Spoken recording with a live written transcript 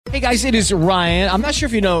Hey guys, it is Ryan. I'm not sure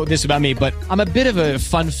if you know this about me, but I'm a bit of a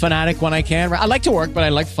fun fanatic when I can. I like to work, but I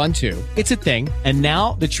like fun too. It's a thing. And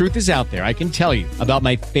now the truth is out there. I can tell you about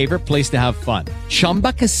my favorite place to have fun.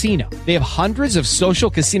 Chumba Casino. They have hundreds of social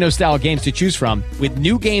casino style games to choose from with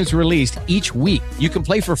new games released each week. You can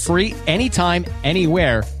play for free anytime,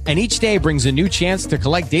 anywhere. And each day brings a new chance to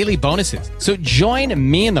collect daily bonuses. So join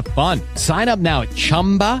me in the fun. Sign up now at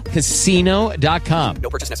ChumbaCasino.com. No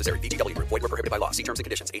purchase necessary. VGW. Void where prohibited by law. See terms and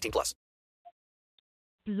conditions. 18+.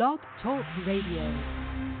 Blog Talk Radio.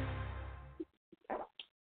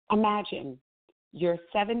 Imagine you're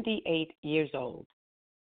 78 years old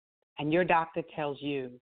and your doctor tells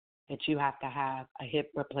you that you have to have a hip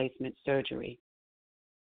replacement surgery.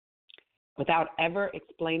 Without ever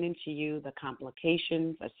explaining to you the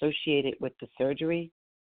complications associated with the surgery,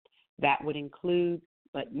 that would include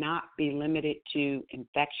but not be limited to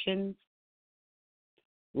infections,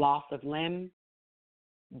 loss of limb,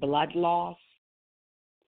 blood loss,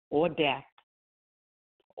 or death,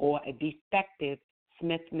 or a defective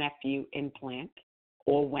Smith-Nephew implant,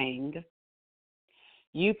 or Wang,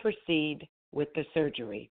 you proceed with the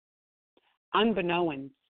surgery,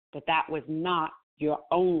 unbeknownst that that was not your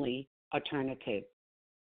only alternative.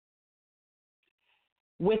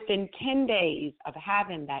 Within 10 days of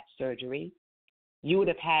having that surgery, you would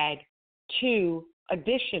have had 2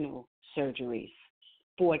 additional surgeries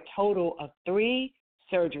for a total of 3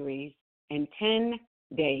 surgeries in 10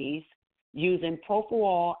 days using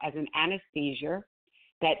propofol as an anesthesia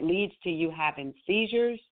that leads to you having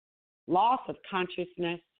seizures, loss of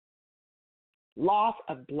consciousness, loss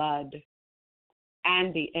of blood,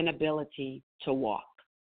 and the inability to walk.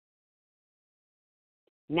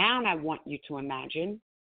 Now I want you to imagine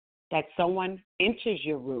that someone enters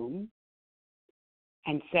your room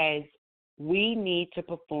and says, we need to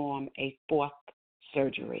perform a 4th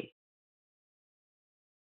surgery.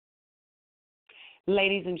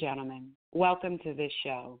 Ladies and gentlemen, welcome to this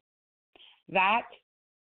show. That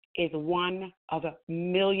is one of a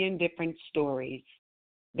million different stories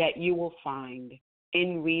that you will find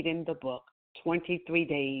in reading the book 23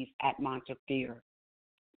 Days at Montefiore: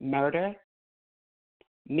 Murder,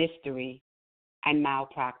 Mystery, and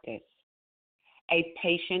Malpractice, a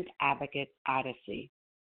patient advocate's Odyssey.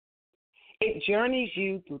 It journeys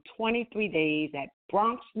you through 23 days at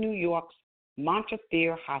Bronx, New York's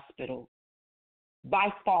Montefiore Hospital,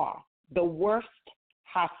 by far the worst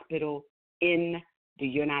hospital in the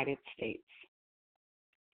United States.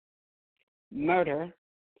 Murder,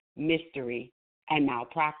 Mystery, and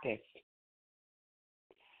Malpractice.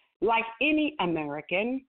 Like any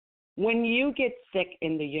American, when you get sick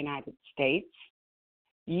in the United States,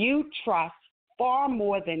 you trust far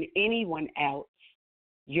more than anyone else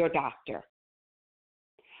your doctor,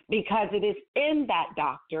 because it is in that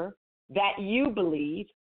doctor that you believe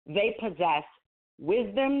they possess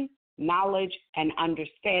wisdom, knowledge, and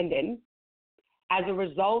understanding as a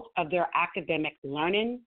result of their academic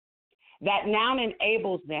learning that now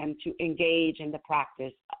enables them to engage in the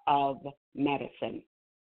practice of medicine.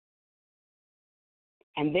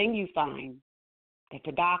 And then you find that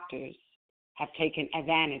the doctors have taken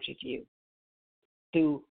advantage of you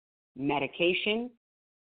through medication,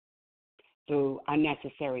 through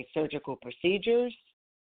unnecessary surgical procedures,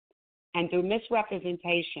 and through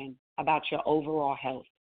misrepresentation about your overall health.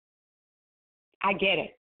 I get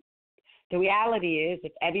it. The reality is,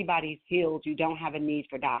 if everybody's healed, you don't have a need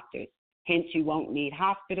for doctors. Hence, you won't need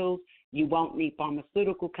hospitals, you won't need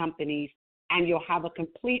pharmaceutical companies, and you'll have a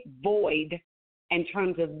complete void in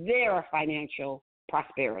terms of their financial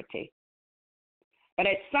prosperity. But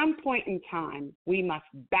at some point in time, we must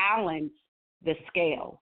balance the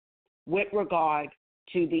scale with regard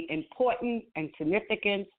to the importance and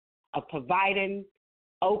significance of providing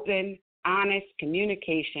open, honest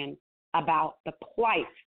communication about the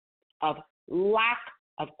plight of lack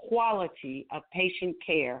of quality of patient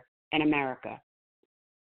care in America.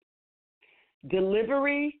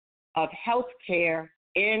 Delivery of health care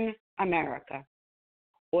in America,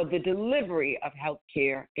 or the delivery of health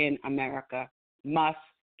care in America, must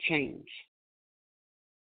change.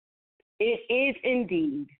 It is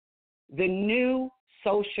indeed the new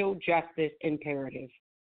social justice imperative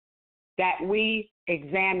that we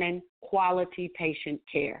examine quality patient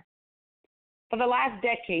care. For the last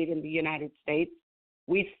decade in the United States,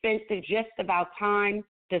 we've spent the gist of our time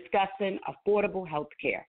discussing affordable health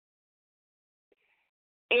care.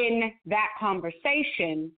 In that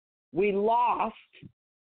conversation, we lost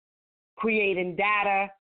creating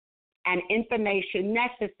data and information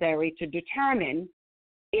necessary to determine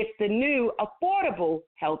if the new affordable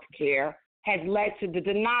health care has led to the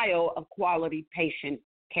denial of quality patient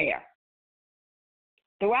care.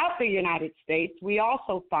 throughout the United States, we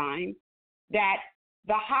also find that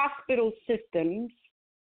the hospital systems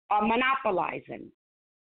are monopolizing.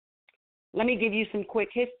 Let me give you some quick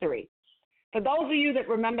history. For those of you that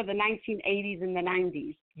remember the 1980s and the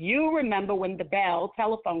 90s, you remember when the Bell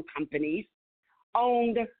telephone companies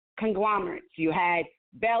owned conglomerates. You had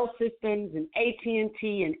Bell Systems and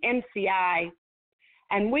AT&T and MCI,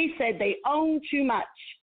 and we said they own too much.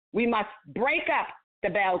 We must break up the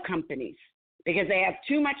Bell companies because they have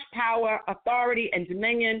too much power, authority, and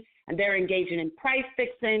dominion, and they're engaging in price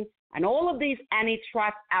fixing, and all of these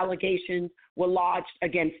antitrust allegations were lodged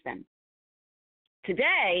against them.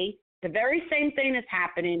 Today, the very same thing is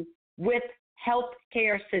happening with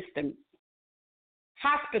healthcare systems.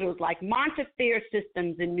 Hospitals like Montefiore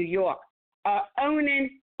Systems in New York are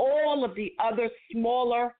owning all of the other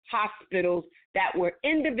smaller hospitals that were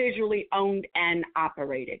individually owned and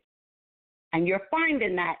operated. And you're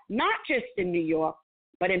finding that not just in New York,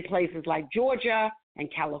 but in places like Georgia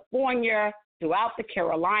and California, throughout the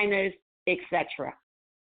Carolinas, etc.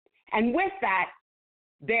 And with that,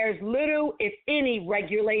 there's little, if any,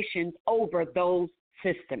 regulations over those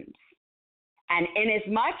systems. And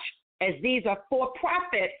inasmuch as these are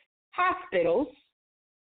for-profit hospitals,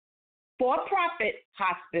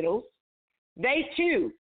 they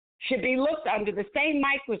too should be looked under the same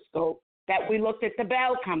microscope that we looked at the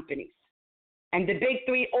Bell companies and the big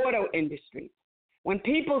three auto industries. When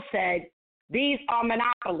people said these are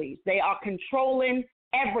monopolies, they are controlling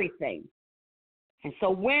everything. And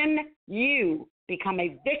so when you become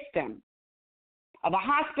a victim of a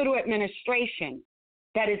hospital administration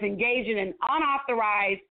that is engaging in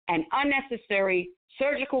unauthorized and unnecessary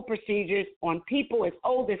surgical procedures on people as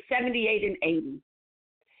old as 78 and 80,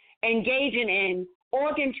 engaging in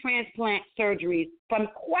organ transplant surgeries from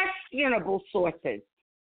questionable sources,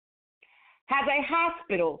 has a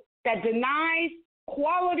hospital that denies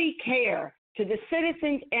quality care to the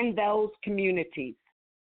citizens in those communities,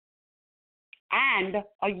 and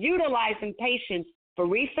are utilizing patients for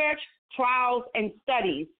research, trials, and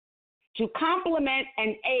studies to complement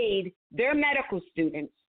and aid their medical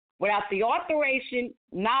students without the authorization,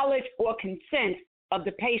 knowledge, or consent of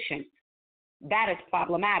the patient, that is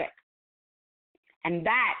problematic. And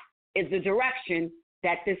that is the direction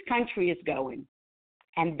that this country is going.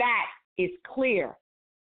 And that is clear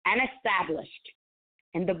and established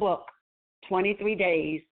in the book, 23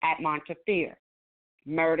 Days at Montefiore,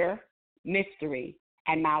 Murder, Mystery,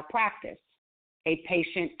 and Malpractice, a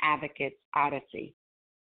Patient Advocate's Odyssey.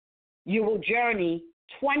 You will journey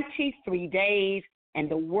 23 days in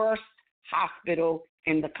the worst hospital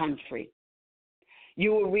in the country.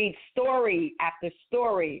 You will read story after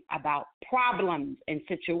story about problems and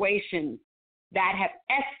situations that have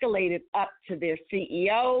escalated up to their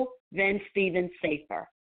CEO, then Stephen Safer.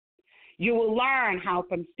 You will learn how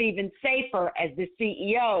from Stephen Safer as the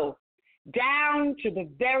CEO down to the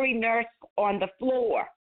very nurse on the floor,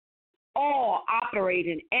 all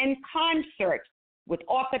operating in concert with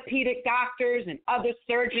orthopedic doctors and other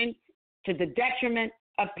surgeons to the detriment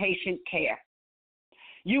of patient care.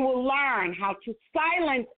 You will learn how to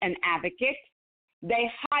silence an advocate.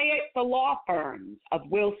 They hired the law firms of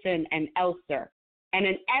Wilson and Elser in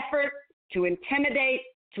an effort to intimidate,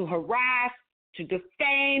 to harass, to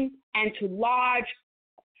defame, and to lodge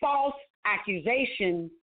false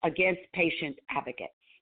accusations against patient advocates.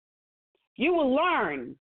 You will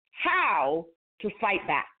learn how to fight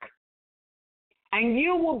back, and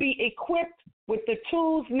you will be equipped with the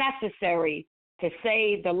tools necessary to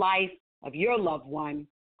save the life of your loved one,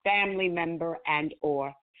 family member, and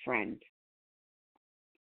or friend.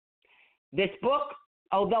 This book,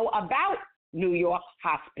 although about New York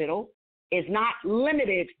Hospital, is not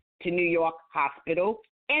limited to New York Hospital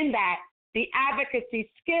in that the advocacy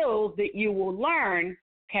skills that you will learn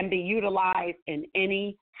can be utilized in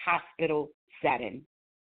any hospital setting.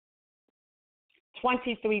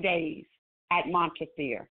 23 Days at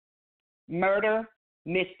Montefiore, Murder,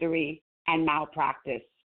 Mystery, and Malpractice.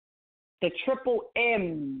 The triple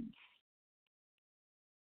M's.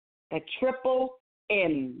 The triple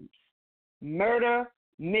M's. Murder,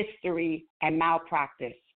 Mystery, and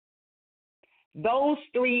Malpractice. Those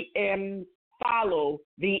three M's follow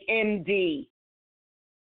the MD.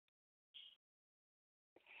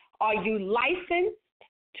 Are you licensed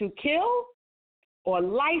to kill or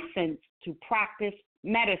licensed to practice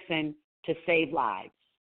medicine to save lives?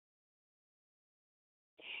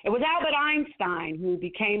 It was Albert Einstein who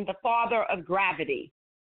became the father of gravity.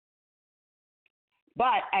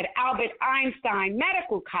 But at Albert Einstein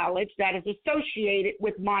Medical College, that is associated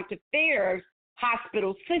with Montefiore's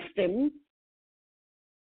hospital system,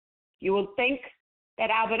 you will think that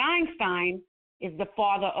Albert Einstein is the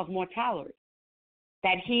father of mortality,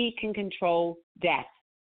 that he can control death.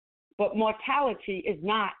 But mortality is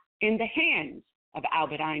not in the hands of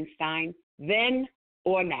Albert Einstein then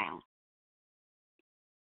or now.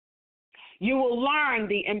 You will learn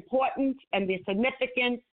the importance and the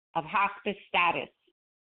significance of hospice status.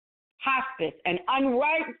 Hospice, an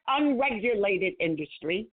unregulated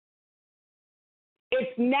industry,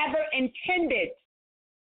 it's never intended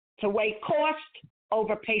to weigh cost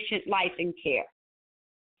over patient life and care.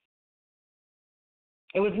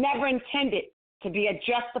 It was never intended to be a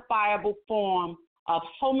justifiable form of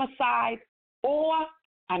homicide or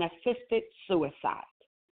an assisted suicide.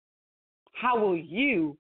 How will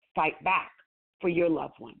you fight back for your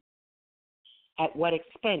loved one? At what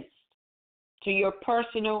expense to your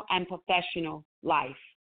personal and professional life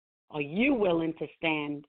are you willing to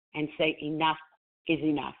stand and say enough is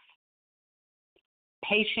enough?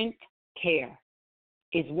 Patient care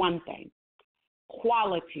is one thing.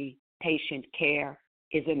 Quality patient care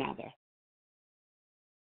is another.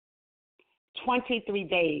 23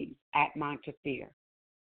 days at Montefiore.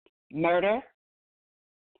 Murder?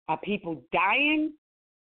 Are people dying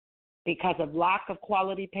because of lack of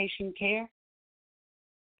quality patient care?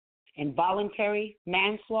 Involuntary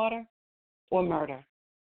manslaughter or murder?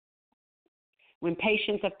 When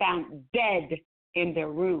patients are found dead in their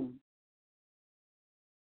room,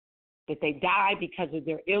 did they die because of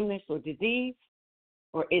their illness or disease,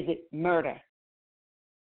 or is it murder?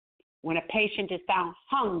 When a patient is found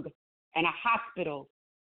hung in a hospital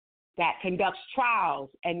that conducts trials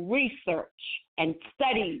and research and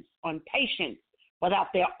studies on patients without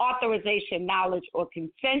their authorization, knowledge, or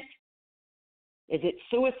consent, is it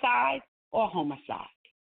suicide or homicide?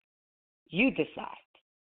 You decide.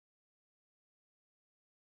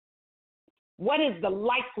 What is the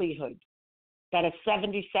likelihood that a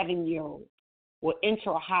 77-year-old will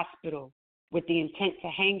enter a hospital with the intent to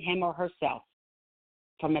hang him or herself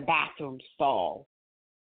from a bathroom stall?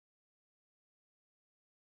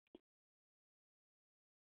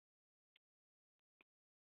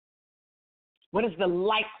 What is the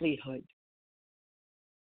likelihood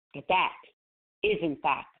that that is, in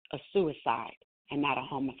fact, a suicide and not a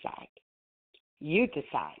homicide? You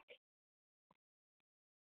decide.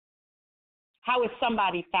 How is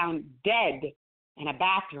somebody found dead in a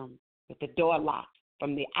bathroom with the door locked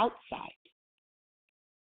from the outside?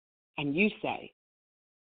 And you say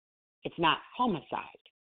it's not homicide.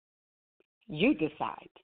 You decide.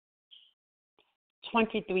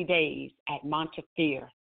 23 days at Montefiore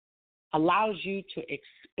allows you to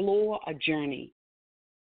explore a journey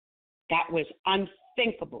that was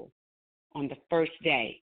unthinkable on the first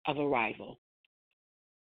day of arrival.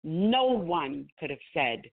 No one could have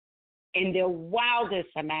said in their wildest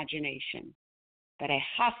imagination that a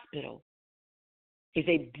hospital is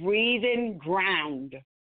a breathing ground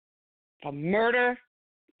for murder,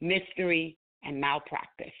 mystery, and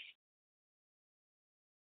malpractice.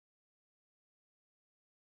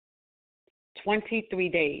 23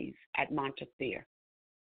 days at Montefiore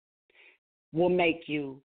will make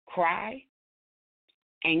you cry,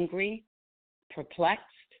 angry, perplexed,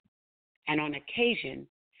 and on occasion,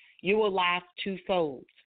 you will laugh twofold.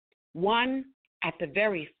 One, at the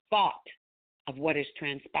very thought of what is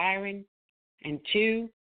transpiring, and two,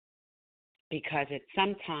 because at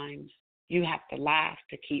sometimes you have to laugh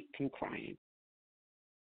to keep from crying.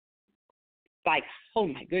 Like, oh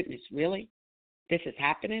my goodness, really? This is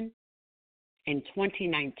happening in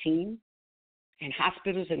 2019 in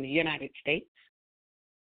hospitals in the United States,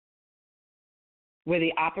 where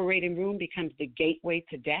the operating room becomes the gateway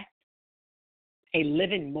to death, a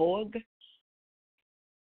living morgue,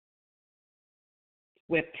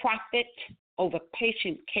 where profit over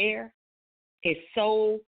patient care is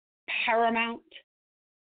so paramount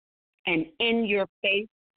and in your face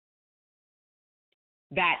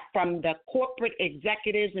that from the corporate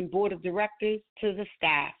executives and board of directors to the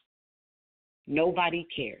staff, nobody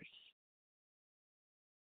cares.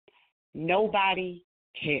 Nobody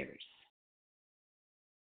cares.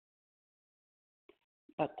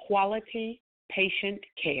 But quality patient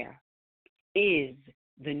care is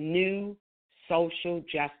the new social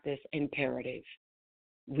justice imperative.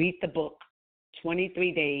 Read the book,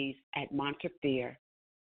 23 Days at Montefiore,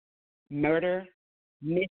 Murder,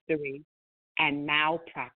 Mystery, and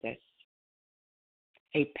Malpractice,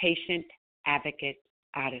 a Patient Advocate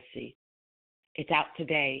Odyssey. It's out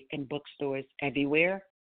today in bookstores everywhere,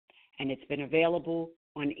 and it's been available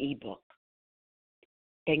on ebook.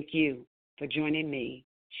 Thank you for joining me,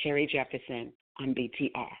 Sherry Jefferson, on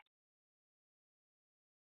BTR.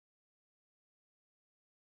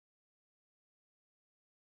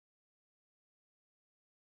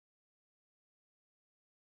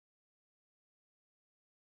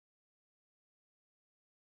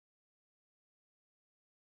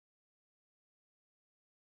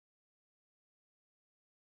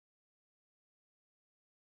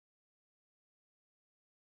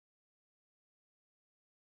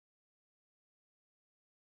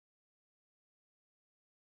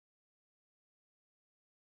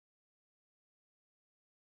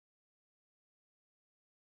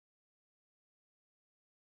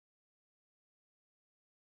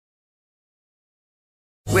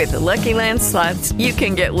 With the Lucky Land Slots, you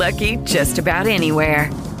can get lucky just about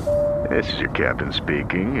anywhere. This is your captain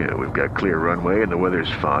speaking. We've got clear runway and the weather's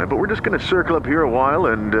fine, but we're just going to circle up here a while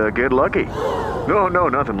and get lucky. No,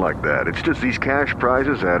 nothing like that. It's just these cash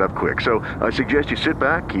prizes add up quick. So I suggest you sit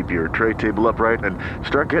back, keep your tray table upright, and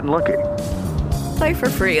start getting lucky. Play for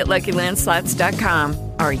free at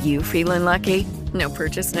LuckyLandSlots.com. Are you feeling lucky? No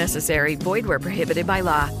purchase necessary. Void where prohibited by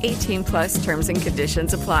law. 18+ terms and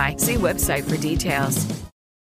conditions apply. See website for details.